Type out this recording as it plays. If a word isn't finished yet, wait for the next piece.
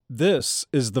This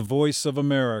is the voice of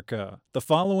America. The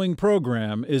following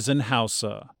program is in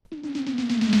Hausa.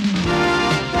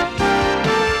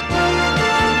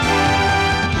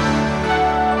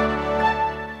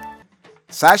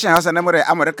 Sashen Hausa na muryar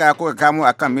Amurka kuka kamo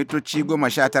a kan mitoci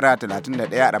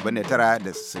 19,31,49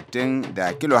 da 60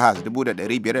 da kilohertz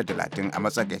 530 a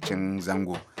matsakaicin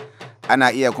zango.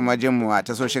 Ana iya kuma jin mu a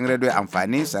tasoshin rediyo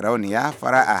amfani sarauniya,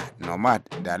 fara'a, nomad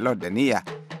da lord da niyya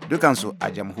dukansu a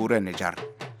jamhuriyar Nijar.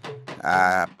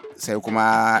 Sai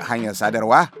kuma hanyar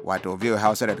sadarwa wato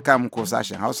voahausa.com ko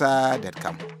sashen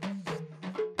hausa.com.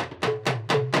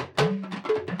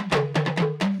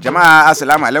 Jama'a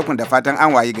assalamu alaikum da fatan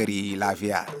an wayi gari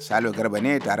lafiya. Salo Garba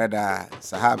ne tare da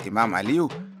Sahab Imam Aliyu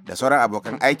da sauran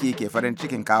abokan aiki ke farin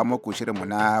cikin kawo muku shirinmu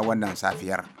na wannan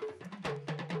safiyar.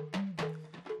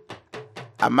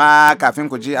 Amma kafin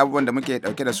ku ji abubuwan da muke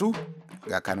dauke da su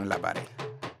ga kanun labarai.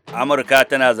 Amurka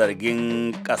tana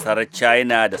zargin kasar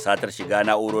China da satar shiga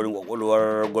na'urorin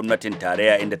kwakwalwar gwamnatin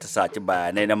tarayya inda ta saci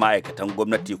bayanai na ma'aikatan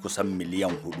gwamnati kusan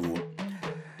miliyan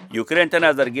 4. Ukraine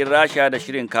tana zargin Rasha da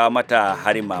shirin kawo mata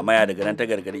harin mamaya daga nan ta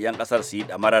gargadi 'yan kasar su yi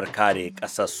damarar kare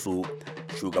kasarsu.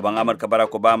 Shugaban Amurka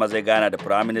Barack Obama zai gana da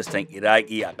Firaministan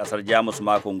Iraki a kasar Jamus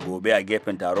makon gobe a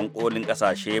gefen taron kolin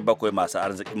kasashe 7 masu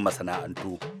arzikin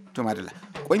masana'antu.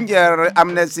 Ƙungiyar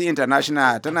Amnesty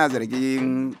International ta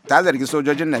zargi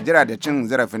sojojin Najeriya da cin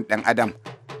zarafin ɗan adam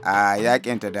a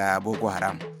yakinta da Boko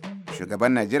Haram.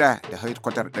 Shugaban Najeriya da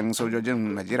headquarter ɗin sojojin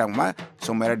Najeriya ma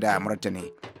sun mayar da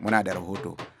martani. Muna da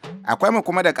rahoto. Akwai mu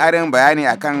kuma da ƙarin bayani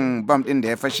akan bam ɗin da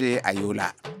ya fashe a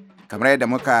Yola. Kamar yadda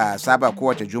muka saba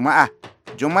kowace Juma'a,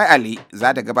 Jummai Ali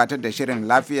za ta gabatar da shirin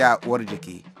Lafiya Uwar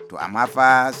Jiki. To amma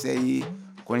fa sai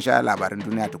kun sha labarin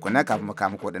duniya tukuna kafin mu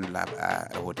kama kodin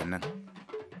rahotannin.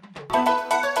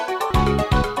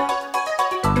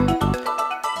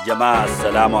 Jama'a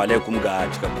assalamu alaikum ga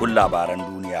cikakkun labaran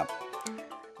duniya.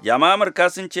 Jama'a Amurka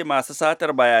sun ce masu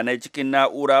satar bayanai cikin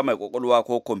na'ura mai kwakwalwa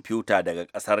ko kwamfuta daga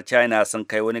kasar China sun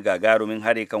kai wani gagarumin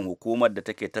hari kan hukumar da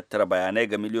take tattara bayanai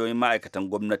ga miliyoyin ma'aikatan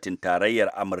gwamnatin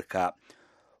tarayyar Amurka.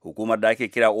 Hukumar da ake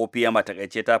kira OPM a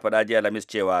takaice ta faɗa jiya Alhamis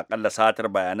cewa akalla satar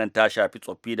bayanan ta shafi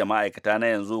tsoffi da ma'aikata na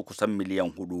yanzu kusan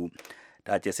miliyan 4.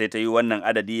 Ta ce sai ta yi wannan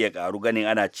adadi ya ƙaru ganin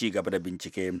ana ci gaba da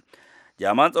bincike.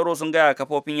 Jami'an tsaro sun gaya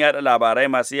kafofin yada labarai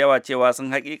masu yawa cewa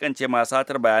sun hakikance masu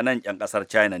satar bayanan 'yan ƙasar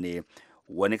China ne.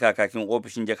 Wani kakakin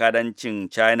ofishin jakadancin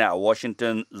China a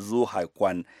Washington, Zhu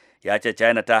Haikwan, ya ce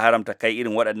China ta haramta kai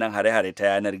irin waɗannan hare-hare ta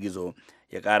yanar gizo.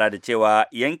 Ya ƙara da cewa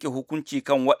yanke hukunci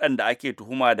kan waɗanda ake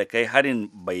tuhuma da kai harin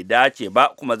bai dace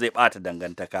ba kuma zai ɓata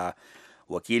dangantaka.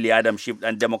 Wakili Adam Schiff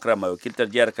ɗan Democrat mai wakiltar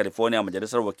jihar California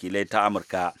majalisar wakilai ta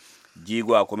Amurka,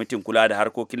 jigo a kwamitin kula da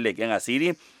harkokin leƙen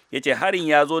asiri, ya ce harin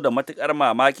ya zo da matuƙar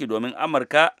mamaki domin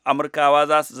Amurkawa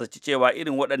za su zaci cewa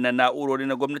irin waɗannan na'urori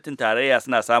na gwamnatin tarayya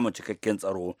suna samun cikakken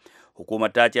tsaro.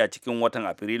 Hukumar ta ce a cikin watan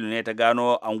Afrilu ne ta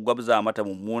gano an gwabza mata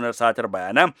mummunar satar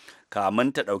bayanan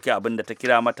kamun ta ɗauki abin da ta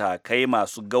kira mata kai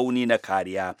masu gauni na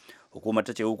kariya. Hukumar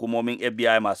ta ce hukumomin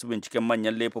FBI masu binciken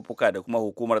manyan laifuffuka da kuma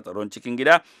hukumar tsaron cikin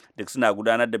gida duk suna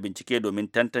gudanar da bincike domin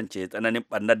tantance tsananin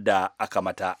ɓarnar da aka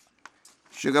mata.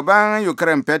 Shugaban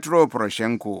Ukraine Petro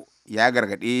Poroshenko ya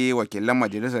gargaɗi wakilan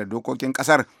majalisar dokokin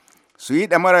ƙasar su yi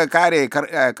ɗamarar kare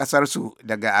ƙasarsu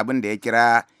daga abin da ya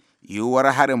kira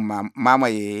yiwuwar harin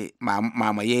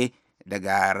mamaye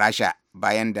daga Rasha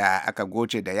bayan da aka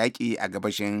goce da yaƙi a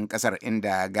gabashin ƙasar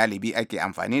inda galibi ake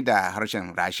amfani da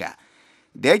harshen Rasha.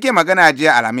 Da yake magana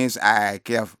jiya Alhamis a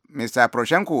Kiev, Mr.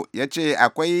 Poroshenko ya ce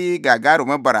akwai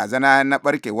gagarumar barazana na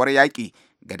ɓarkewar yaƙi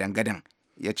gadan-gadan.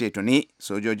 Ya ce tuni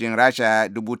sojojin Rasha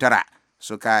 9,000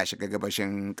 suka shiga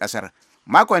gabashin ƙasar.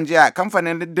 Makon jiya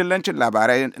kamfanin dillancin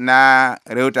labarai na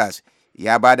Reuters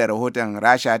ya ba da rahoton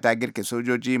Rasha ta girke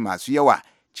sojoji masu yawa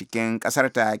cikin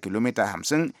ƙasarta kilomita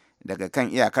 50 daga kan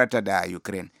iyakarta da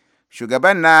Ukraine.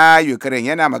 Shugaban na Ukraine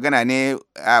yana magana ne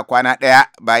a kwana ɗaya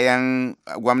bayan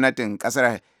gwamnatin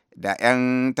ƙasar da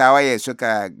 'yan tawaye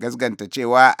suka gasganta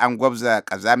cewa an gwabza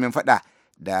ƙazamin faɗa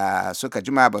da suka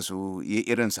jima ba su yi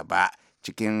irinsa ba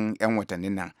cikin 'yan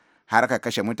watannin nan. Har ka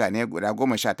kashe mutane guda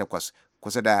 18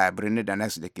 kusa da birnin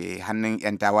Donetsk da ke hannun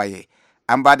 'yan tawaye.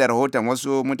 An ba da rahoton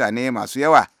wasu mutane masu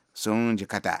yawa sun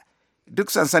jikata.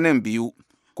 Duk sansanin biyu,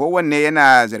 kowanne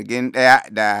yana zargin ɗaya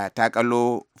da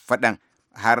takalo faɗan.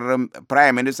 Har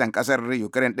Prime Minister ƙasar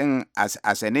Ukraine ɗin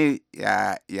Arseniy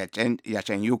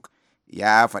Yatsenyuk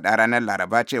ya faɗa ranar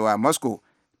Laraba cewa Moscow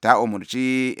ta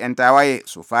umarci 'yan tawaye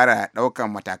su fara ɗaukan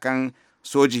matakan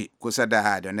soji kusa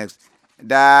da Donetsk.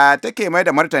 Da take mai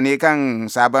da martani kan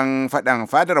sabon faɗan,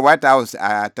 fadar White House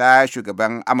ta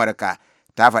shugaban Amurka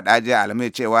ta faɗa jiya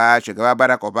Alhamis cewa shugaba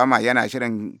Barack Obama yana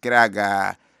shirin kira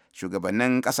ga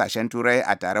shugabannin kasashen turai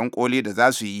a taron koli da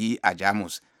za su yi a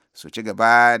Jamus su ci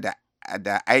gaba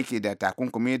da aiki da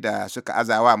takunkumi da suka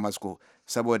azawa Moscow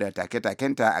saboda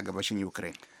take-takenta a gabashin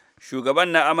Ukraine. Shugaban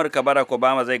na Amurka Barack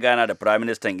Obama zai gana da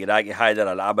Firaministan Iraki Haidar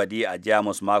al-Abadi a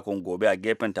Jamus makon gobe a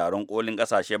gefen taron kolin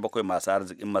kasashe 7 masu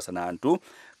arzikin masana'antu,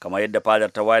 kamar yadda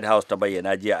fadar ta White House ta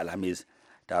bayyana jiya Alhamis.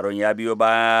 Taron ya biyo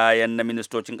bayan na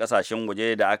ministocin kasashen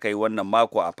waje da aka yi wannan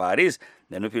mako a Paris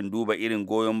da nufin duba irin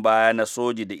goyon baya na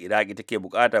soji da Iraki take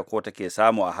bukata ko take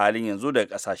samu a halin yanzu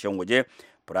daga kasashen waje.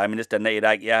 Firaministan na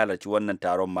Iraki ya halarci wannan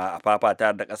taron ma a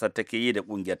fafata da kasar take yi da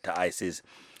kungiyar ta ISIS.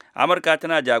 Amurka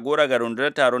tana jagora ga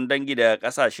rundunar taron dangi daga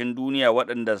kasashen duniya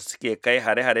waɗanda suke kai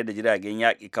hare-hare da jiragen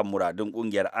yaƙi kan muradun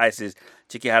ƙungiyar ISIS,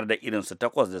 ciki har da irinsu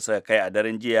 8 da suka kai a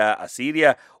daren jiya a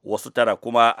Syria, wasu 9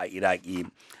 kuma a Iraki.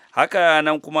 Haka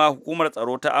nan kuma hukumar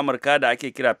tsaro ta Amurka da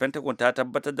ake kira Pentagon ta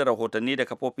tabbatar da rahotanni da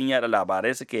kafofin yada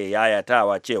labarai suke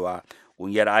yayatawa cewa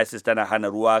ƙungiyar ISIS tana hana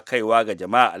ruwa kaiwa ga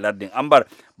jama'a a lardin Ambar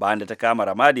bayan da ta kama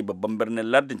Ramadi, babban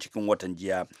birnin lardin, cikin watan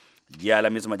jiya. Jiya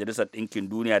Alhamis Majalisar Ɗinkin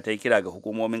Duniya ta yi kira ga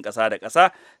hukumomin ƙasa da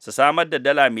ƙasa su samar da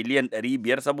dala miliyan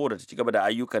 500 saboda ta ci gaba da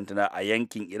ayyukanta a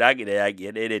yankin Iraki da yaƙi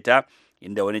ya daidaita,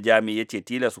 inda wani jami'i ya ce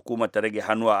tilas hukumar ta rage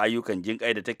hannu a ayyukan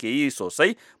jinƙai da take yi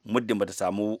sosai muddin bata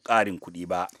samu ƙarin kuɗi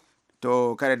ba.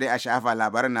 To kada dai a sha'afa,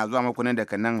 labaran na zuwa muku ne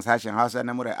daga nan sashen Hausa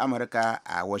na murar Amurka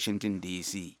a Washington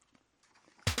DC.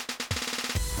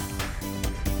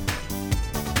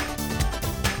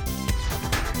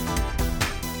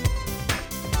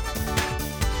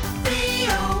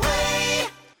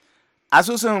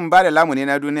 Asusun ba da lamuni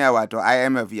na duniya wato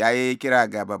IMF ya yi kira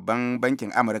ga babban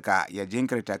bankin Amurka ya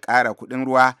jinkirta ƙara kuɗin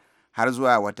ruwa har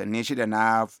zuwa watanni 6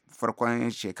 na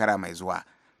farkon shekara mai zuwa.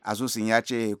 Asusun ya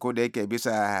ce ko da yake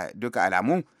bisa duka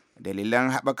alamu dalilan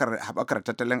haɓakar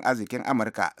tattalin arzikin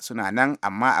Amurka suna nan,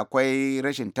 amma akwai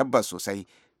rashin tabbas sosai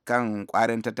kan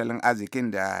ƙwarin tattalin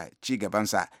arzikin da ci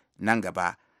gabansa nan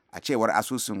gaba, a cewar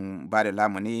asusun ba da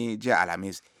lamuni jiya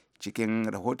Alhamis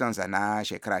cikin rahotonsa na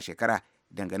shekara-shekara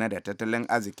dangane da tattalin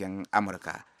arzikin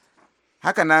Amurka.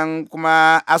 Hakanan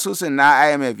kuma asusun na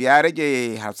IMF ya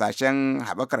rage hasashen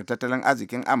haɓakar tattalin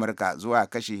arzikin Amurka zuwa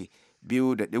kashi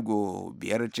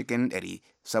 2.5 cikin 100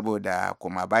 saboda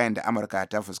kuma bayan da Amurka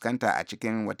ta fuskanta a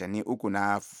cikin watanni 3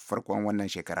 na farkon wannan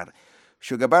shekarar.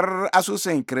 Shugabar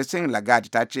asusun Christine Lagarde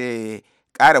ta ce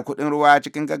ƙara kuɗin ruwa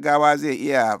cikin gaggawa zai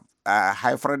iya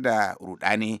haifar da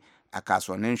rudani a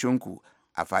kasuwannin shinku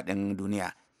a faɗin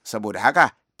duniya. Saboda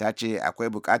haka ta ce akwai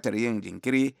buƙatar yin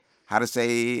jinkiri har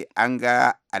sai an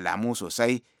ga alamu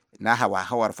sosai na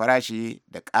hawa-hawar farashi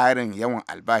da ƙarin yawan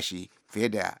albashi fiye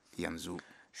da yanzu.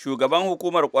 Shugaban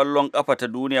hukumar ƙwallon ƙafa ta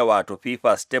duniya wato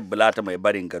FIFA Step Blatter mai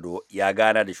barin gado ya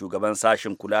gana da shugaban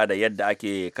sashen kula da yadda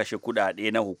ake kashe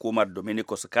kuɗaɗe na hukumar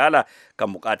Domenico Scala kan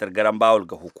buƙatar garan bawul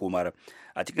ga hukumar.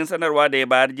 A cikin sanarwa da ya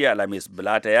bayar jiya Alhamis,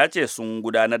 Blatter ya ce sun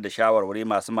gudanar da shawarwari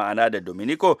masu ma'ana da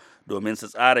Domenico domin su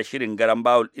tsara shirin garan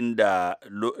bawul ɗin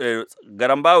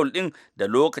da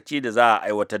lokaci da za a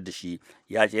aiwatar da shi.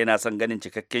 Ya ce yana son ganin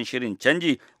cikakken shirin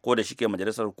canji, ko da shike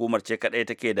majalisar hukumar ce kaɗai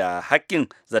take da hakkin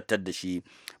zartar da shi.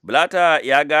 Blatter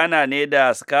ya gana ne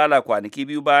da Scala kwanaki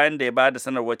 2 bayan da ya ba da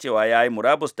sanarwar cewa ya yi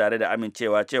murabus tare da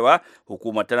amincewa cewa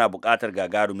hukumar tana buƙatar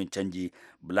gagarumin canji.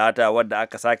 Blatter, wadda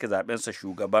aka sake zaɓensa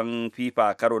shugaban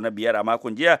FIFA karo na 5 a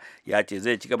makon jiya, ya ce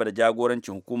zai ci gaba da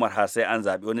jagorancin hukumar har sai an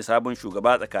zaɓi wani sabon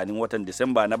shugaba tsakanin watan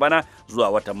Disamba na bana zuwa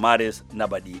watan Maris na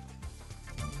baɗi.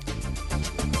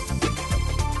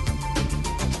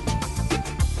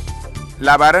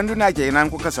 Labaran duniya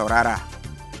kenan kuka saurara.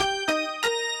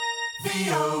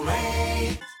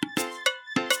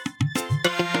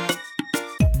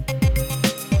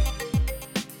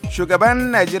 Shugaban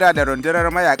Najeriya da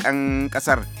rundunar mayakan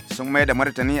kasar sun mai da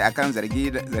martani akan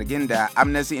zargin da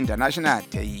Amnesty International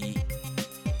ta yi.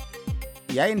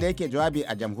 Yayin da yake jawabi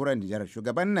a jamhuriyar Nijar,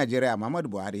 shugaban Najeriya Muhammadu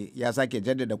Buhari ya sake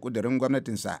jaddada kudirin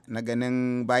gwamnatinsa na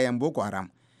ganin bayan Boko Haram.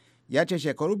 Ya ce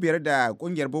shekaru 5 da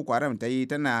kungiyar Boko Haram ta yi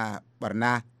tana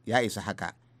barna ya isa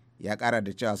haka. Ya kara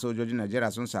da cewa sojojin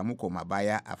Najeriya sun samu koma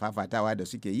baya a fafatawa da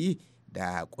suke yi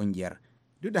da kungiyar.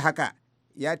 Duk da haka,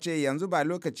 ya ce yanzu ba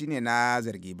lokaci ne na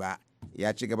zargi ba.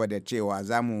 Ya ci gaba da cewa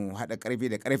za mu haɗa ƙarfi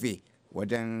da ƙarfe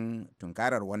wajen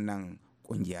tunkarar wannan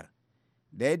kungiyar.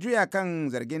 Da ya juya kan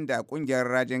zargin da kungiyar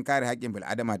rajin kare haƙƙin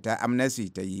bil'adama ta Amnesty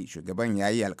ta yi, shugaban ya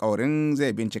yi alkawarin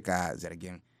zai bincika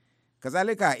zargin.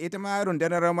 Kazalika, ita ma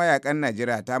rundunar mayakan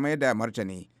Najeriya ta mai da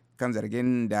martani kan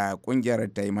zargin da kungiyar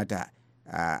ta yi mata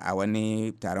a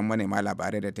wani taron manema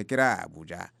labarai da ta kira a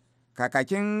Abuja.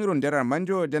 Kakakin rundunar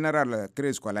Manjo General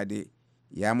Chris Kwalade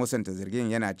ya musanta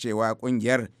zargin, yana cewa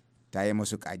kungiyar ta yi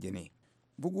musu kage ne.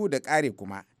 Bugu da ƙari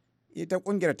kuma, ita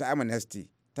kungiyar ta Amnesty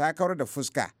ta kawar da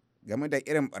fuska game da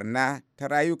irin barna ta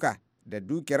rayuka da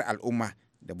dukiyar al'umma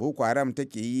da Boko Haram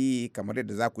take yi, kamar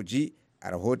yadda za ku ji a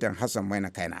rahoton Hassan Maina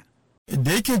Kaina.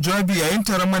 Da yake jawabi yayin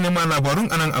taron manema labarun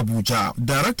a nan Abuja,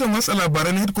 daraktan watsa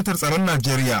labaran hedkwatar tsaron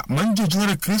Najeriya, Manjo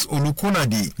General Chris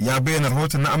Olukolade, ya bayyana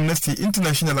rahoton na Amnesty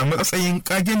International a matsayin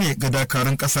kage ne ga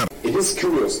dakarun kasar.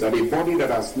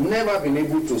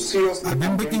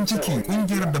 Abin bakin ciki,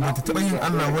 kungiyar da bata taɓa yin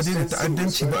Allah waje da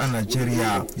ta'addanci ba a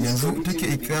Najeriya, yanzu take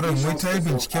ikirarin wai ta yi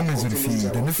bincike mai zurfi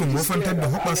da nufin wofantar da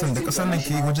hoɓasan da ƙasar nan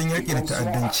ke wajen yaƙi da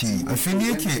ta'addanci. A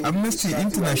fili yake Amnesty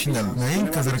International na yin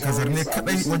kazar-kazar ne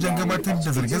kaɗai wajen gabatar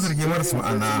da zarge-zarge marasa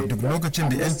ma'ana duk lokacin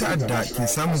da 'yan ta'adda ke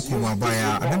samun koma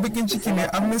baya. Abin bakin ciki ne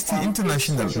Amnesty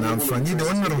International na amfani da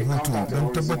wannan rahoto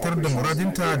don tabbatar da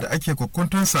muradinta da ake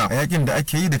kwakwantonsa a yakin da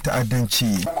ake yi da ta'addanci.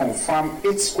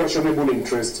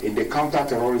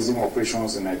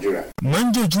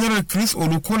 Manjo General Chris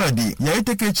Olukolade ya yi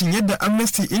takaicin yadda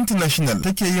Amnesty International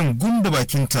take yin gum da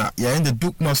bakinta yayin da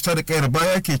duk masu tada kayar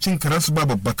baya ke cin karansu ba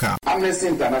babbaka.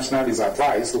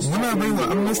 Muna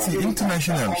baiwa Amnesty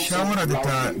International shawara da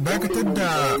ta dakatar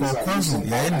da kwakwazo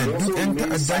yayin da duk 'yan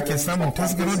ta'adda ke samun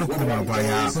tasgaro da koma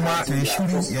baya, kuma ta yi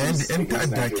shiru yayin da 'yan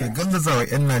ta'adda ke gallazawa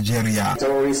 'yan Najeriya.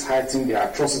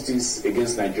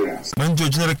 Manjo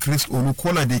General Chris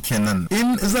Olukolade kenan.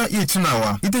 In za a iya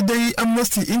tunawa, ita dai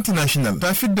Amnesty International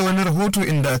ta fidda wani rahoto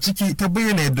inda a ciki ta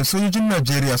bayyana yadda sojojin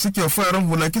Najeriya suke fararen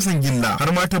hula kisan gilla,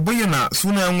 har ma ta bayyana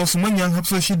sunayen wasu manyan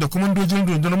hafsoshi da kwamandojin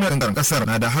rundunar mayakan kasar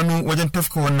na da hannu wajen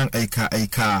tafka wannan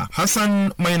aika-aika.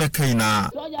 Hassan Maina Kaina.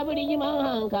 Soja birni man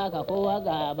hanka ka kowa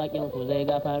ga bakin ku zai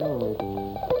ga farin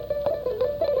ku.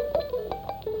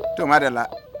 To madalla,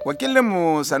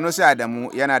 wakilinmu Sanusi Adamu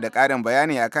yana da ƙarin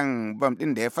bayani akan bam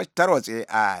ɗin da ya tarwatse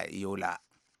a Yola.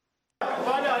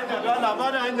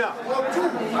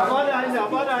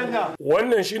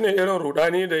 Wannan shine irin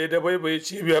rudani da ya dabaibaye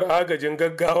cibiyar agajin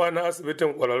gaggawa na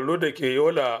asibitin kwararru da ke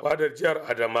Yola, fadar jihar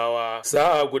Adamawa,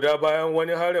 sa'a guda bayan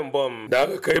wani harin bom da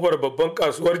aka kai babban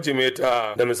kasuwar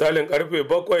Jimeta da misalin karfe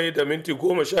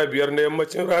 7:15 na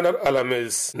yammacin ranar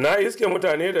Alhamis. Na iske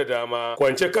mutane da dama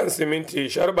kwance kan siminti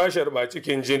sharba-sharba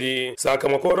cikin jini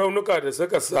sakamakon raunuka da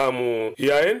suka samu,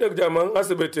 yayin da jami'an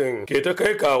asibitin ke ta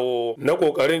kai kawo na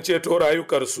kokarin ceto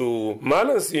rayukarsu.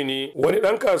 Malam Sini wani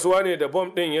ɗan kasuwa ne da bom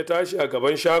ɗin ya tashi a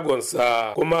gaban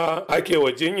shagonsa, kuma ake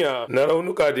wa jinya na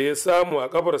raunuka da ya samu a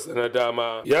kafarsa na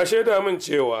dama. Ya shaida min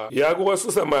cewa ya ga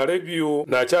wasu samarai biyu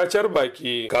na cacar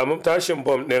baki kamun tashin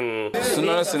bom ɗin.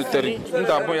 Sunan sinitari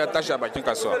inda abun ya tashi a bakin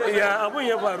kasuwa. Ya abun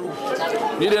ya faru?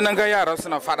 Ni dai nan ga yara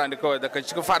suna fada ne kawai, daga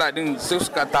cikin fada din sai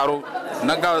suka taro,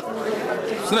 na ga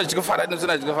suna cikin fada din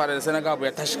sai na ga abu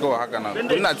ya tashi kawai haka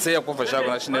nan. Ina tsaye a kofar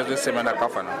shagona shine zai sai mana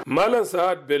kafa na. Malam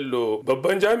Sa'ad Bello,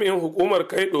 babban jami'in hukumar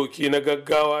kai doki na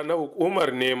gaggawa na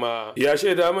hukumar Nema, ya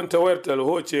shaida min ta wayar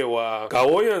talho cewa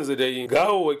kawo yanzu dai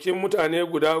gawawwakin mutane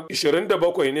guda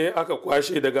 27 ne aka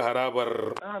kwashe daga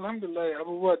harabar. Alhamdulillah,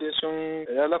 abubuwa dai sun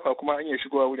ya lafa, kuma an iya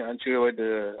shigowa wurin an cire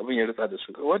wadda abin ya ritsa da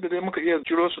su. Wadda dai muka iya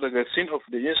ciro su daga scene of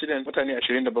the incident, mutane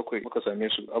 27 muka same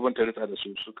su, abin ta ritsa da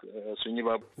su sun yi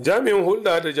babu. Jami'in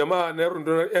hulɗa da jama'a na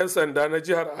rundunar 'yan sanda na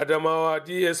jihar Adamawa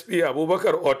DSP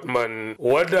Abubakar Otman,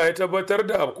 wadda ya tabbatar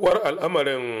da afkuwar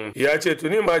al'amarin, ya ce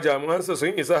tuni ma jami'ansa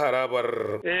sun isa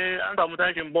harabar. An samu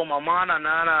tashin bom, amma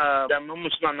ana jami'an mu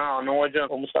suna nan a nan wajen,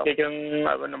 ba mu samu cikin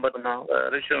abin nan ba na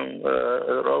rashin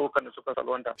rawukan da suka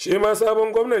salwanta. Shi ma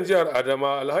sabon gwamnan jihar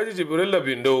Adama Alhaji Jibril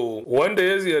Bindo, wanda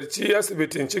ya ziyarci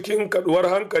asibitin cikin kaduwar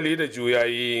hankali da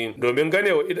juyayi domin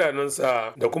ganewa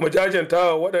idanunsa da kuma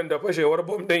jajantawa waɗanda fashewar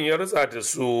bom ɗin ya rutsa da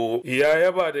su, ya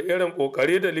yaba da irin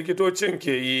kokari da likitocin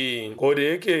ke yi, ko da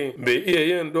yake bai iya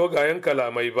yin dogayen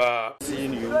kalamai ba.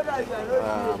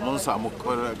 Mun samu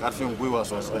karfin gwiwa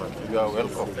sosai.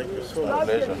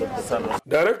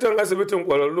 Daraktan asibitin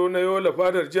kwararru na Yola,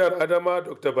 fadar jihar Adama,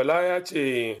 Dr. Bala, ya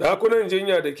ce dakunan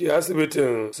jinya da ke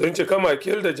asibitin sun cika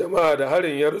makil da jama'a da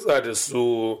harin ya rutsa da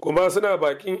su, kuma suna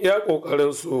bakin iya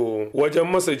kokarin su wajen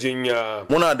masa jinya.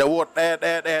 Muna da ward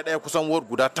ɗaya kusan ward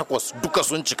guda 8 duka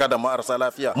sun cika da marasa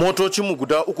lafiya. Motocinmu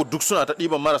guda 3 duk suna ta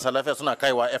ɗiban marasa lafiya suna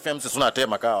kaiwa FMC suna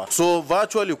taimakawa. So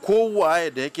virtually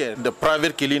kowaye da yake da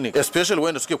private clinic, especially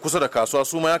wanda suke kusa da kasuwa,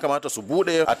 su ma ya kamata su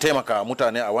bude a taimaka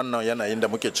mutane a wannan yanayin da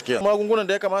muke ciki. Magungunan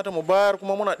da ya kamata mu bayar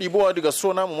kuma muna ɗibowa daga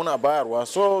so namu muna bayarwa.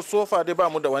 So far dai ba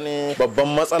mu da wani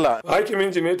babban matsala.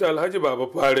 Hakimin Jimeta Alhaji Baba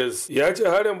Faris ya ce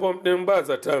harin bom ɗin ba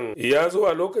zaton ya zo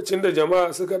a lokacin da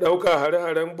jama'a suka ɗauka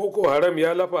hare-haren Boko Haram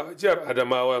ya lafa a jihar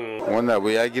Adamawan. Wannan abu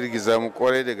ya girgiza mu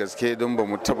kwarai da gaske don ba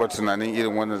mu taɓa tunanin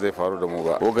irin wannan zai faru da mu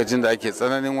ba. Lokacin da ake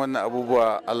tsananin wannan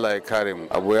abubuwa, Allah ya kare mu.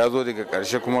 Abu ya zo daga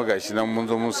ƙarshe kuma gashi nan mun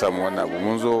zo mun samu wannan abu,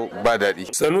 mun zo ba daɗi.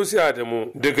 Sanusi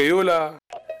Adamu daga Yola.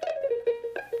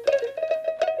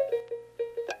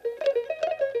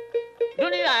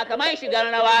 duniya kamar shigar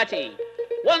rawa ce,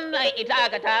 wannan ita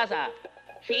ka tasa,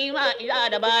 shi ma ila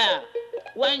da baya,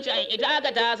 wancan ita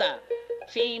ka tasa,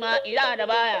 shi ma ila da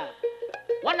baya,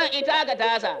 wannan ita ka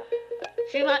tasa,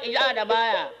 shi ma ila da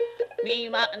baya, ni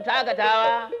ma in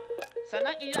takatawa,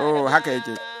 sannan ila da baya. To haka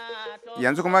yake.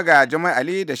 Yanzu kuma ga Jummai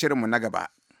Ali da shirinmu na gaba.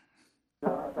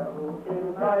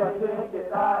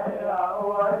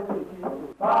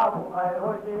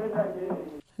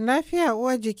 Lafiya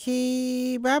uwar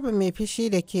jiki babu mai fishi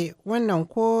da ke, wannan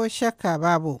ko shakka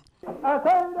babu. A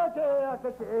san da ke ya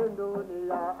kake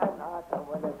duniya ana ta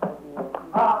wani kare,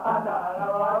 ana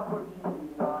rawa kuri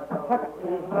na da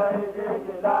wani mai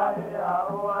jiki lafiya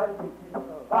uwar jiki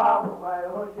babu mai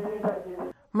hoji da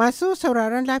ke. Masu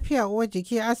sauraron lafiya uwar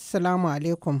jiki Assalamu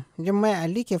alaikum, Jummai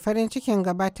Ali ke farin cikin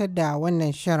gabatar da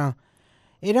wannan shirin.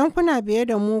 Idan kuna biye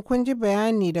da mu kun ji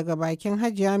bayani daga bakin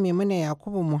Hajiya Maimuna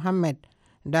Yakubu Muhammad,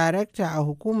 Darakta a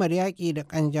Hukumar Yaƙi da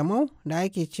Ƙanjamau da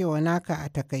ake cewa naka a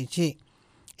takaice,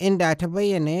 inda ta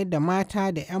bayyana yadda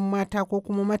mata da 'yan mata ko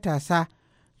kuma matasa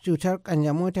cutar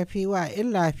ƙanjamau ta fi wa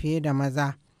illa fiye da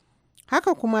maza.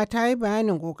 Haka kuma ta yi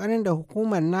bayanin ƙoƙarin da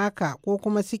hukumar naka ko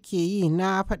kuma suke yi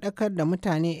na faɗakar da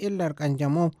mutane illar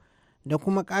ƙanjamau da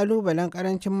kuma ƙalubalen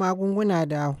ƙarancin magunguna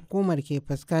da hukumar ke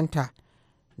fuskanta.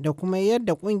 Da kuma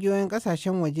yadda ƙungiyoyin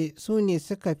ƙasashen waje su ne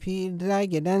suka fi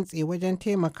zage dantse wajen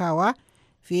taimakawa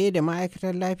fiye da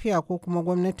ma'aikatar lafiya ko kuma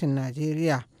gwamnatin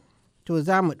Najeriya. To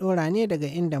za mu ɗora ne daga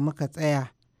inda muka tsaya.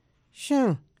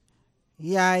 Shin,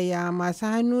 yaya masu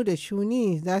hannu da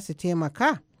shuni za su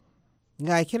taimaka?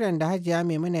 Ga kiran da Hajiya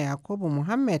Maimuna Yakubu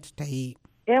Muhammad ta yi.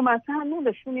 Masu hannu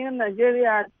da shuni na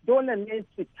Najeriya dole ne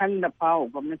su tallafa wa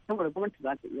gwamnati, saboda gwamnati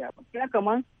za ta iya ba. Sai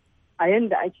kamar a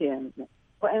yanda ake yanzu.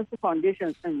 Waɗansu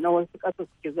foundations ɗin na wasu ƙasa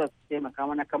suke zuwa su taimaka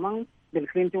mana, kamar Bill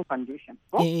Clinton Foundation.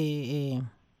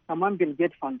 Kamar Bill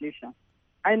Gates Foundation.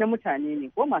 Ai na mutane ne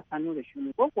ko masu hannu da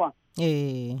shuni ko kuwa?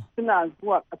 Suna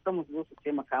zuwa ƙasar mu su zo su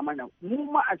taimaka mana.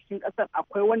 Mu ma a cikin ƙasar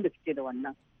akwai wanda suke da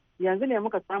wannan. Yanzu ne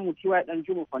muka samu TY Dan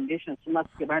Juma Foundation su ma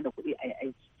suke ba da kuɗi a yi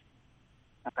aiki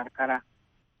a karkara.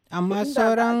 Amma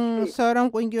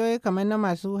sauran ƙungiyoyi kamar na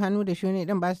masu hannu da shuni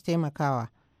ɗin ba su taimakawa?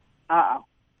 A'a.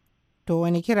 To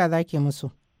wani kira za ke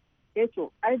musu?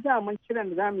 To, ai daman kiran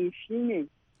da za mu yi shi ne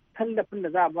tallafin da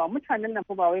za a ba mutanen nan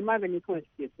fa ba wai magani kawai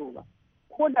suke so ba.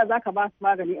 Ko da za ka ba su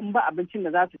magani in ba abincin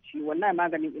da za su ci, wallahi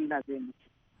maganin illa zai mutu.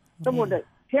 Saboda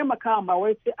taimakawa ba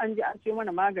wai sai an je an ce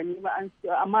mana magani ba,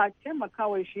 amma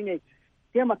taimakawa shi ne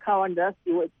taimakawa da za su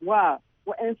yi wa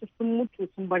wa'yansu sun mutu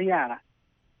sun bar yara.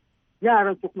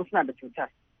 Yaran su kuma suna da cutar.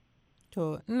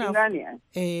 To ina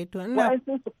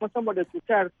wa'yansu su kuma saboda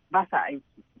cutar ba sa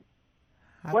aiki.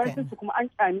 Wa'yansu su kuma an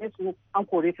kyame su an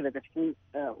kore su daga cikin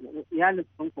iyalin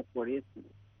sun kore su.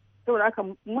 Saboda haka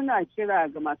muna kira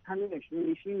ga masu hannu da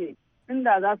shuni shine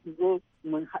inda za su zo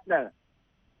mu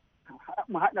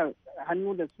haɗa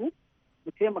hannu da su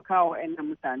mu taimaka wa wa'annan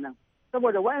mutanen.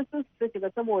 Saboda wa'yansu su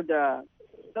shiga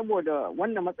saboda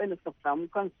wannan matsayin da suka samu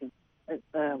kansu,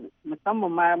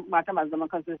 musamman mata masu zaman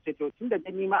kansu su ce to tun da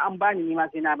ni ma an bani ni ma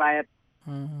sai na bayar.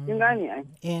 Kin gane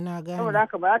ai? Na gane. Saboda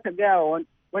haka ba za ta gaya wa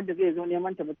wanda zai zo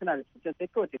neman ta tana da cutar sai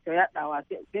kawai ta yaɗawa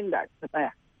sai da ta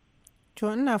tsaya.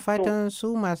 To ina fatan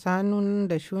su masu hannun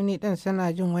da shuni ɗin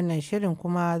suna jin wannan shirin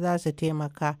kuma za su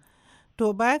taimaka.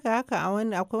 To baya ga haka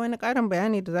akwai wani ƙarin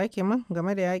bayani da zake min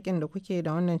game da yakin da kuke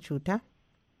da wannan cuta?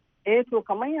 To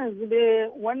kamar yanzu dai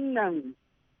wannan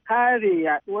kare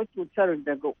yaɗuwar cutar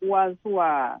daga uwa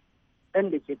zuwa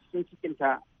ɗan da ke cikin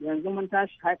cikinta yanzu mun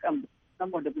tashi haƙan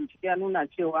saboda bincike ya nuna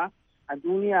cewa a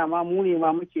duniya ma mu ne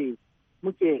ma muke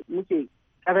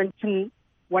karancin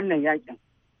wannan yakin.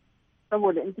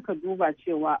 Saboda in kika duba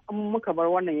cewa in muka bar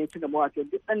wannan ya ci gaba, wato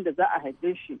duk ɗan da za a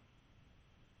haife shi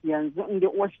yanzu inda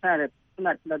uwar shi tana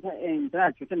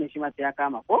cutar da shi ma sai ya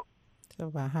kama ko?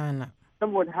 Subhana.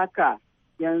 Saboda haka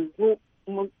yanzu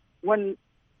in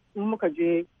muka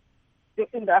je duk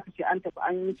inda aka ce an tafi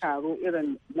an yi taro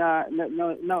irin na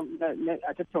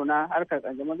a tattauna harkar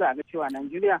kanjamau, za a ga cewa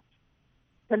Najeriya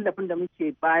tallafin da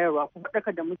muke bayarwa kuma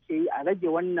ɗaka da muke yi a rage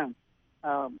wannan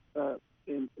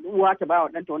uwa ta ba wa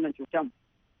ɗanta wannan cutar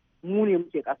mu ne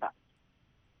muke ƙasa.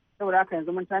 Saboda haka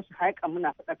yanzu mun tashi haƙa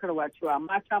muna faɗakarwa cewa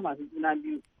mata masu juna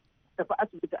biyu tafi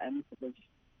asibiti a yi musu gwaji.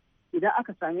 Idan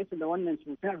aka same su da wannan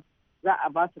cutar za a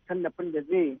ba su tallafin da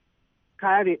zai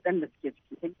kare ɗan da suke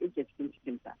cikin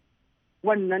cikinta.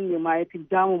 Wannan ne ma ya fi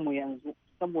damun mu yanzu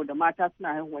saboda mata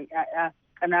suna haihuwar 'ya'ya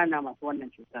ƙanana masu wannan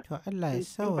cutar. To Allah ya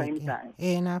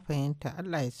sauwaƙe. Na fahimta.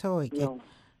 Allah ya sauwaƙe.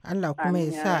 Allah kuma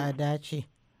ya sa a dace.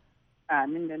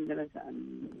 Amin dan daraja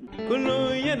amin.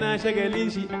 Kullum yana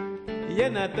shagalin shi,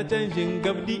 yana ta canjin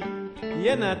gabdi,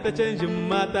 yana ta canjin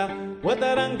mata,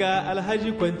 wata ranga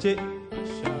alhaji kwance,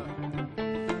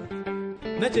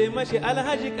 na ce mashi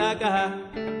alhaji kaka,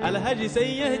 alhaji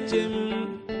sai ya ce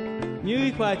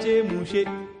ni face mushe.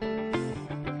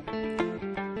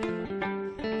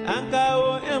 An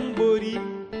kawo 'yan bori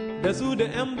da su da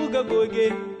 'yan buga goge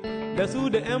da su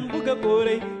da 'yan buga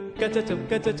korai, kacacaf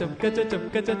kacacaf kacacaf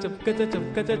kacacaf kacacaf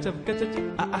kacacaf kacacaf,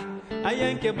 a'a a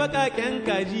yanke bakaken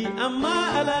kaji amma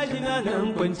alhaji na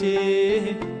nan kwance.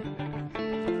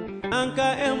 An ka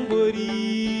 'yan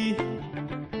bori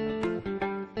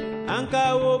an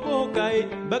kawo bokai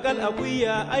bakal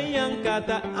akuya an yanka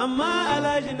ta amma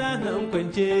alhaji na nan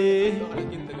kwance.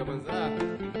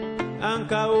 An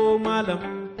kawo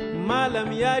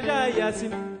malam ya ja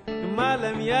yasin,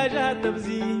 malam ya ja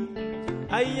tabzi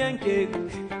an yanke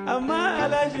amma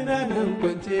alhaji na nan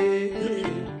kwance.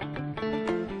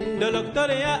 Da doktor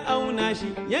ya auna shi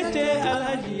yace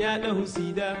alhaji ya ɗau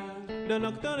sida.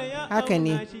 Haka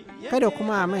ne, kada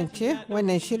kuma a mance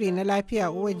wannan shiri na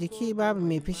lafiya uwar jiki babu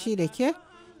mai fishi da ke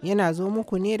yana zo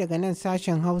muku ne daga nan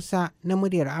sashen Hausa na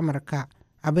muryar Amurka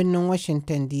a birnin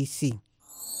Washington DC.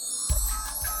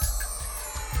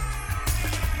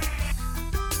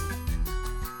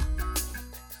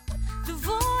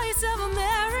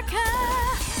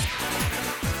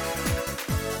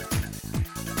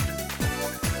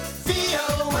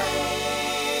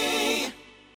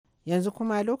 Yanzu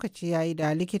kuma lokaci ya yi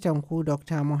da likitan ku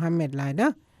Dr. Muhammad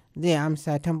Ladan zai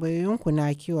amsa tambayoyinku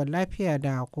na kiwon lafiya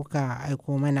da kuka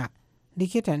aiko mana.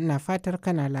 Likitan ina fatar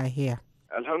kana lafiya.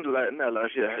 Alhamdulillah ina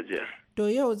lafiya hajiya. To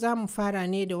yau za mu fara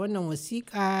ne da wannan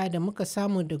wasiƙa da muka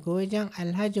samu daga wajen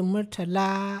Alhaji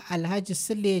Murtala Alhaji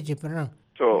Sule Jibran.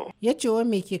 To. Ya ce wa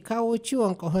me ke kawo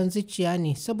ciwon ƙahon zuciya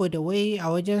ne saboda wai a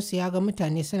wajensu ya ga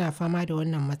mutane suna fama da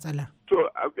wannan matsala. To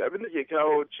abin da ke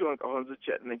kawo ciwon kahon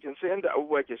zuciya ɗin kin san yadda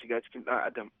abubuwa ke shiga cikin ɗan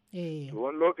adam. To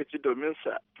wani lokaci domin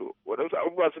sa to waɗansu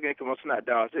abubuwa suka yi kamar suna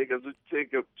dawa sai ga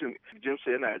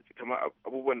jinsa yana kamar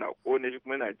abubuwan na kone shi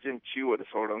kuma yana jin ciwo da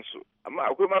sauransu. Amma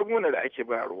akwai magunguna da ake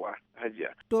bayarwa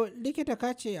hajiya. To likita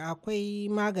ka ce akwai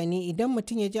magani idan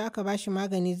mutum ya je aka bashi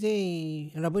magani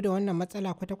zai rabu da wannan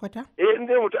matsala kwata-kwata? In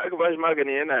dai mutum aka bashi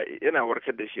magani yana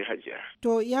warkar da shi hajiya.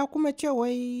 To ya kuma ce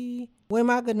wai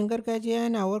maganin gargajiya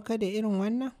yana warkar da irin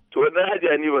wannan? To wannan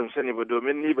hajiya ni ban sani ba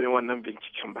domin ni ban wannan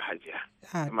binciken ba hajiya.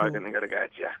 Maganin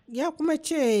gargajiya. Ya kuma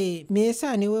ce me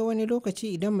yasa ne wai wani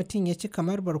lokaci idan mutum ya ci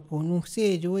kamar barkono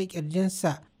sai ya ji wai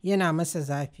kirjinsa yana masa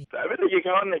zafi. Abin da ke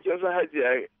kawo wannan kin san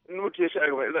hajiya in mutum ya sha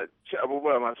gaba ci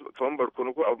abubuwa masu kamar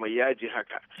barkono ko abu mai yaji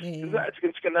haka. In za a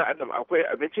cikin nan adam akwai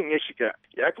abincin ya shiga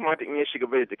ya kamata in ya shiga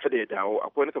bai da kada ya dawo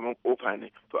akwai wani kamar kofa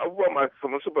ne. To abubuwa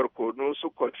kamar su barkono su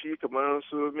kofi kamar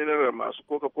su mineral masu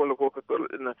coca-cola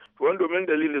din nan to wani domin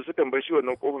dalili sukan bar shi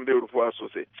wannan kofin bai rufuwa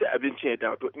sosai sai abincin ya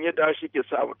dawo to in ya dawo shi ke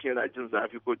sa mutum yana jin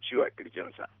zafi ko ciwo a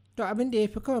kirjinsa. To abin da ya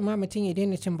fi kawai ma mutum ya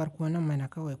daina cin barkonon mana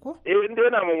kawai ko? In dai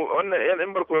yana wannan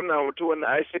yan barkonon na mutum wannan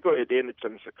ai sai kawai ya daina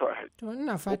cin sa kawai. To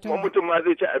ina fata. Kuma mutum ma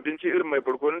zai ci abinci irin mai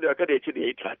barkonon da kada ya ci da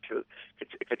yayi tatil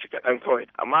ka ci kaɗan kawai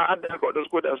amma har da haka wadansu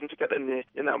ko da sun ci kaɗan ne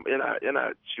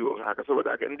yana ciwo haka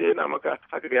saboda haka in dai yana maka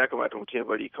haka ya kamata mutum ya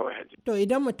bari kawai haji. To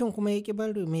idan mutum kuma ya ki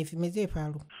bari me zai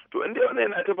faru? To in dai wannan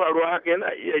yana ta faruwa haka yana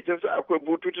iya kin sa akwai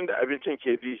bututun da abincin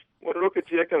ke bi wani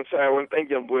lokaci yakan sa wani ɗan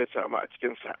gyambo ya samu a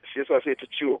cikin sa shi yasa sai ta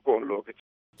ciwo kowane lokaci.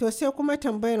 To sai kuma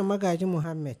tambayar Magaji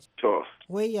Muhammad. To.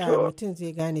 Wai ya mutum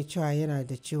zai gane cewa yana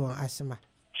da ciwon asma?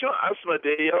 Ciwon asma da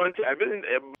yawanci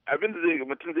abin da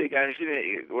mutum zai gane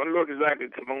shine wani lokaci za ka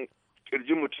kaman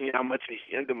kirjin mutum ya matse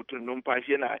yadda mutum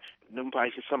numfashi yana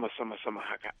numfashi sama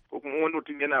haka ko kuma wani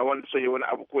mutum yana wani so wani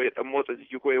abu ko ya dan motsa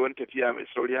jiki ko ya wani tafiya mai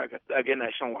sauri haka za ga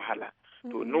yana shan wahala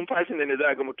to numfashin da ne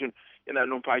za ga mutum yana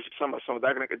numfashi sama za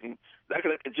ka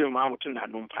rinka jin ma mutum na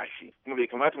numfashi kuma bai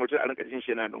kamata mutum a rinka jin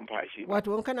shi yana numfashi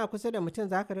wato in kana kusa da mutum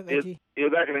za ka rinka ji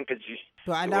za ka rinka ji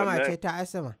to alama ce ta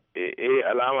asma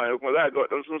alama ne kuma za ga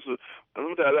waɗansu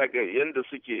mutane za ga yanda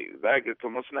suke za ga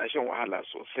kamar suna shan wahala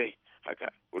sosai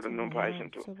haka wurin numfashin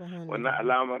to wannan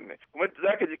alamar ne kuma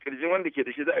za ka ji kirjin wanda ke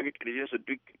da shi za a ga kirjinsa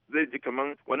duk zai ji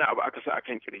kamar wani abu aka sa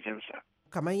akan kirjinsa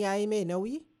kamar yayi mai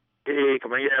nauyi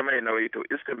kamar ya mai nauyi to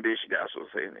iskan bai shiga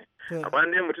sosai ne amma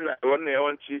ne mutum na da wannan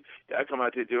yawanci ya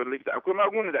kamata ya je wani likita akwai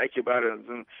magunguna da ake bara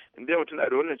yanzu inda mutum na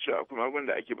da wannan ciwo akwai magunguna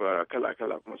da ake bara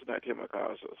kala kuma suna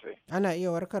taimakawa sosai ana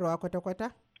iya warkarwa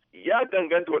kwata-kwata ya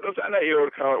danganta waɗansu ana iya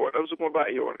warkarwa waɗansu kuma ba a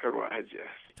iya warkarwa hajiya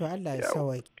to Allah ya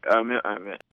sawai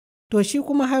amin to shi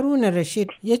kuma Haruna Rashid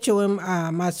ya ce wai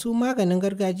masu maganin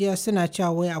gargajiya suna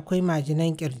cewa wai akwai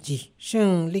majinan kirji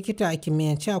shin likita a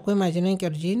kimiyyance akwai majinan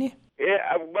kirji ne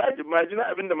majina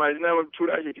abinda majina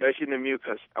tura ake kira shi ne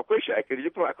mucus. Akwai shi a kirji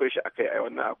kuma akwai shi a kai,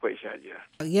 wannan akwai shi a jiya.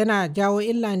 Yana jawo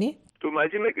illa ne? To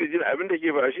majin na kirji abin da ke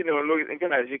faru shine wani lokacin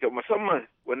kana da shi musamman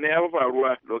wannan ya fi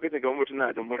faruwa lokacin kamar mutum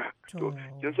na da mura. To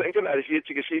kin san in kana da shi ya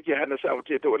cika shi ke hana sa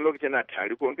mutum ta wani lokacin yana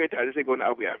tari ko in kai tari sai ga wani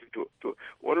abu ya fito. To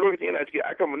wani lokacin yana ciki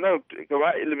aka nan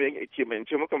gaba ilimin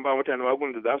kimiyance mukan ba mutane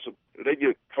magungunan da za su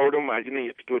rage kaurin majinin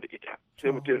ya fito da ita.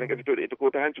 Sai mutum ya fito da ita ko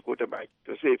ta hanci ko ta baki.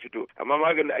 To sai ya fito. Amma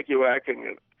maganin da ake ba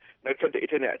hakan narkar da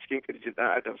ita ne a cikin kirjin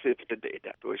dan adam sai fitar da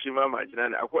ita. To shi ma majina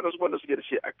ne. Akwai wasu wanda suke da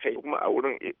shi a kai kuma a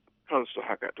wurin kansu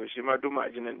haka. To shi ma duk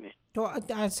majinan ne. To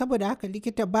saboda haka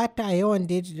likita ba ta yawan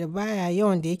da baya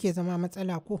yawan da yake zama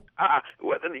matsala ko? A'a,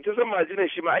 wadanda kin san majinan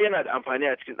shi ma yana da amfani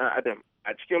a cikin dan adam,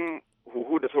 a cikin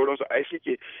huhu da sauransu ai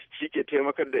shike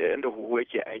taimakar da yanda huhu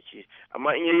yake aiki,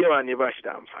 amma in yayi yawa ne ba shi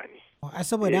da amfani. A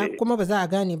saboda kuma ba za a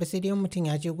gane ba sai dai mutum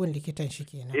ya je gun likitan shi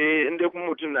kenan. In dai kuma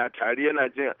mutum na tari yana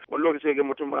jin wani lokaci ga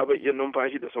mutum ma bai iya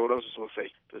numfashi da sauransu sosai,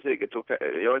 to sai ga to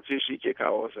yawanci shi ke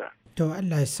kawo sa. To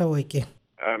Allah ya sauke.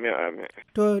 Amin, amin.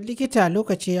 To likita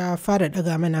lokaci ya fara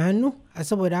daga mana hannu, a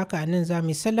saboda haka nan za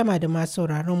mu sallama da masu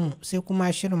sauraronmu sai kuma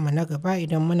shirinmu na gaba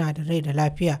idan muna da rai da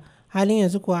lafiya. Halin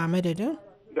yanzu kuwa a madadin?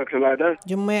 Dr. Ladan.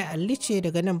 Jummai Ali ce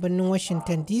daga nan birnin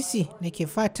Washington DC nake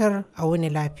fatar a wani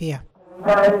lafiya.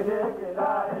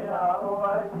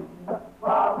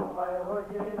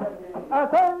 A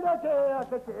san da ke a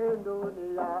cikin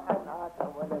duniya ana ta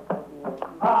wani kare,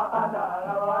 ana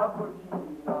rawa kuri.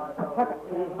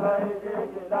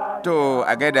 To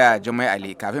a gaida Jummai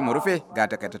Ali, kafin mu rufe ga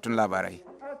takaitattun labarai.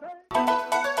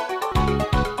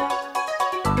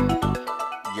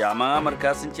 Jami'an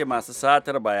Amurka sun ce masu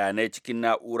satar bayanai cikin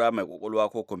na'ura mai kwakwalwa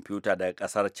ko kwamfuta daga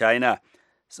kasar China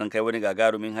sun kai wani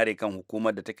gagarumin hari kan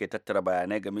hukumar da take tattara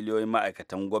bayanai ga miliyoyin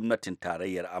ma'aikatan gwamnatin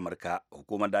tarayyar Amurka.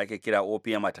 Hukumar da ake kira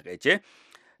OPM a takaice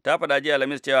ta faɗa jiya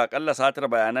Alhamis cewa akalla satar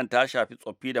bayanan ta shafi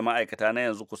tsoffi da ma'aikata na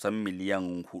yanzu kusan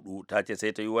miliyan 4. Ta ce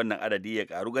sai ta yi wannan adadi ya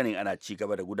karu ganin ana ci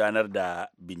gaba da gudanar da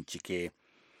bincike.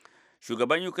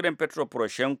 Shugaban Ukraine Petro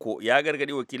Poroshenko ya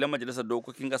gargadi wakilan majalisar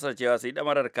dokokin kasar cewa sai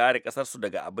damarar kare kasarsu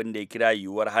daga abin da ya kira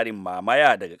yiwuwar harin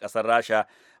mamaya daga kasar Rasha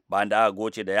bayan da aka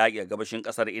goce da yaƙi a gabashin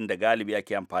kasar inda galibi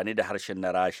ake amfani da harshen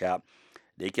na Rasha.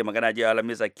 Da yake magana jiya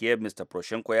Alhamis a Kiev, Mr.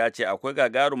 Poroshenko ya ce akwai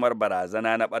gagarumar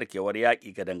barazana na barkewar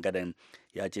yaƙi gadan-gadan.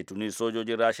 Ya ce tuni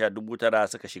sojojin Rasha 9,000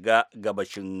 suka shiga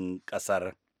gabashin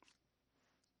ƙasar.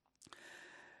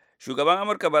 Shugaban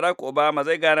Amurka Barack Obama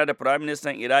zai gana da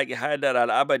Firaministan Iraki Haidar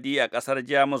al-Abadi a ƙasar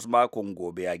Jamus makon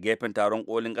gobe a gefen taron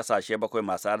kolin ƙasashe 7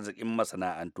 masu arzikin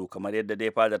masana'antu kamar yadda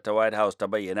dai fadar ta White House ta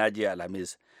bayyana jiya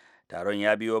Alhamis. Taron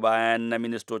ya biyo bayan na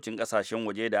ministocin kasashen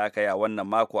waje da aka yi a wannan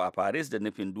mako a Paris da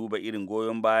nufin duba irin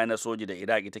goyon baya na soji da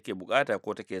Iraki take bukata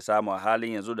ko take samu a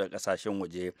halin yanzu da kasashen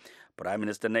waje.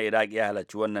 Firaministan na Iraki ya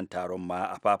halarci wannan taron ma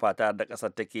a fafata da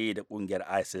kasar take yi da kungiyar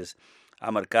ISIS.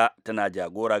 Amurka tana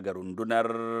jagora ga rundunar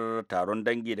taron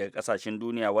dangi daga kasashen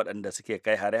duniya waɗanda suke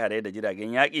kai hare-hare da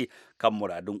jiragen yaƙi kan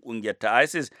muradun kungiyar ta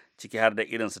ISIS, ciki har da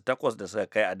irinsu 8 da suka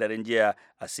kai a daren jiya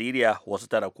a Syria, wasu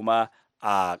 9 kuma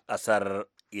a ƙasar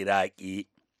Iraki.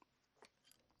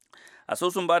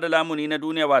 Asusun ba da lamuni na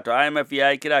duniya wato IMF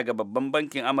ya yi kira ga babban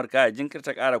bankin Amurka ya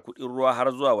jinkirta ƙara kuɗin ruwa har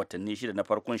zuwa watanni 6 na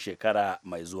farkon shekara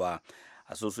mai zuwa.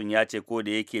 Asusun ya ce ko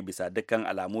da yake bisa dukkan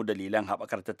alamu dalilan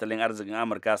haɓakar tattalin arzikin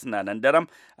Amurka suna nan daram,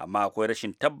 amma akwai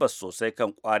rashin tabbas sosai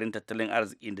kan ƙwarin tattalin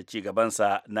arziki da ci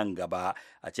gabansa nan gaba.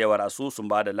 A cewar asusun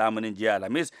ba da lamunin jiya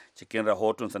Alhamis cikin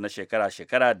rahotonsa na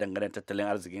shekara-shekara dangane tattalin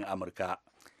arzikin Amurka.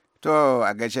 To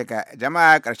a gaishe ka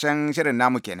jama'a, ƙarshen shirin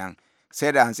namu kenan,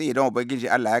 sai da hantsi idan ubangiji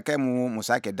Allah ya kai mu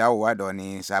sake dawowa da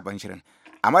wani sabon shirin.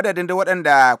 A madadin da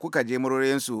waɗanda kuka je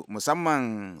murorinsu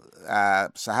musamman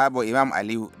sahabo Imam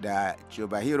Aliyu da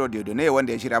Chubahiro Diodone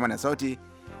wanda ya shirya mana sauti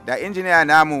da injiniya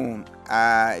namu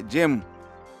Jim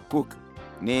Cook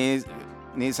ne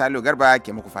Salo Garba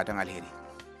ke muku fatan alheri.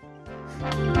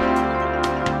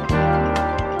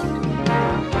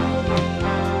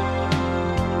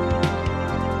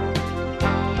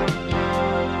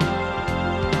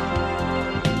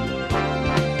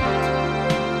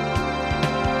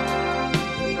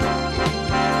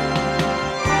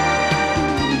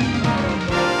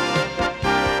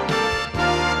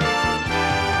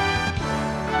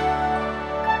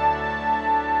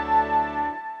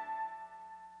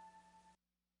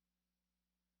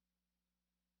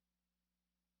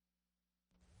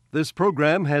 This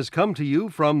program has come to you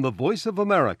from the Voice of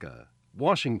America,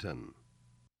 Washington.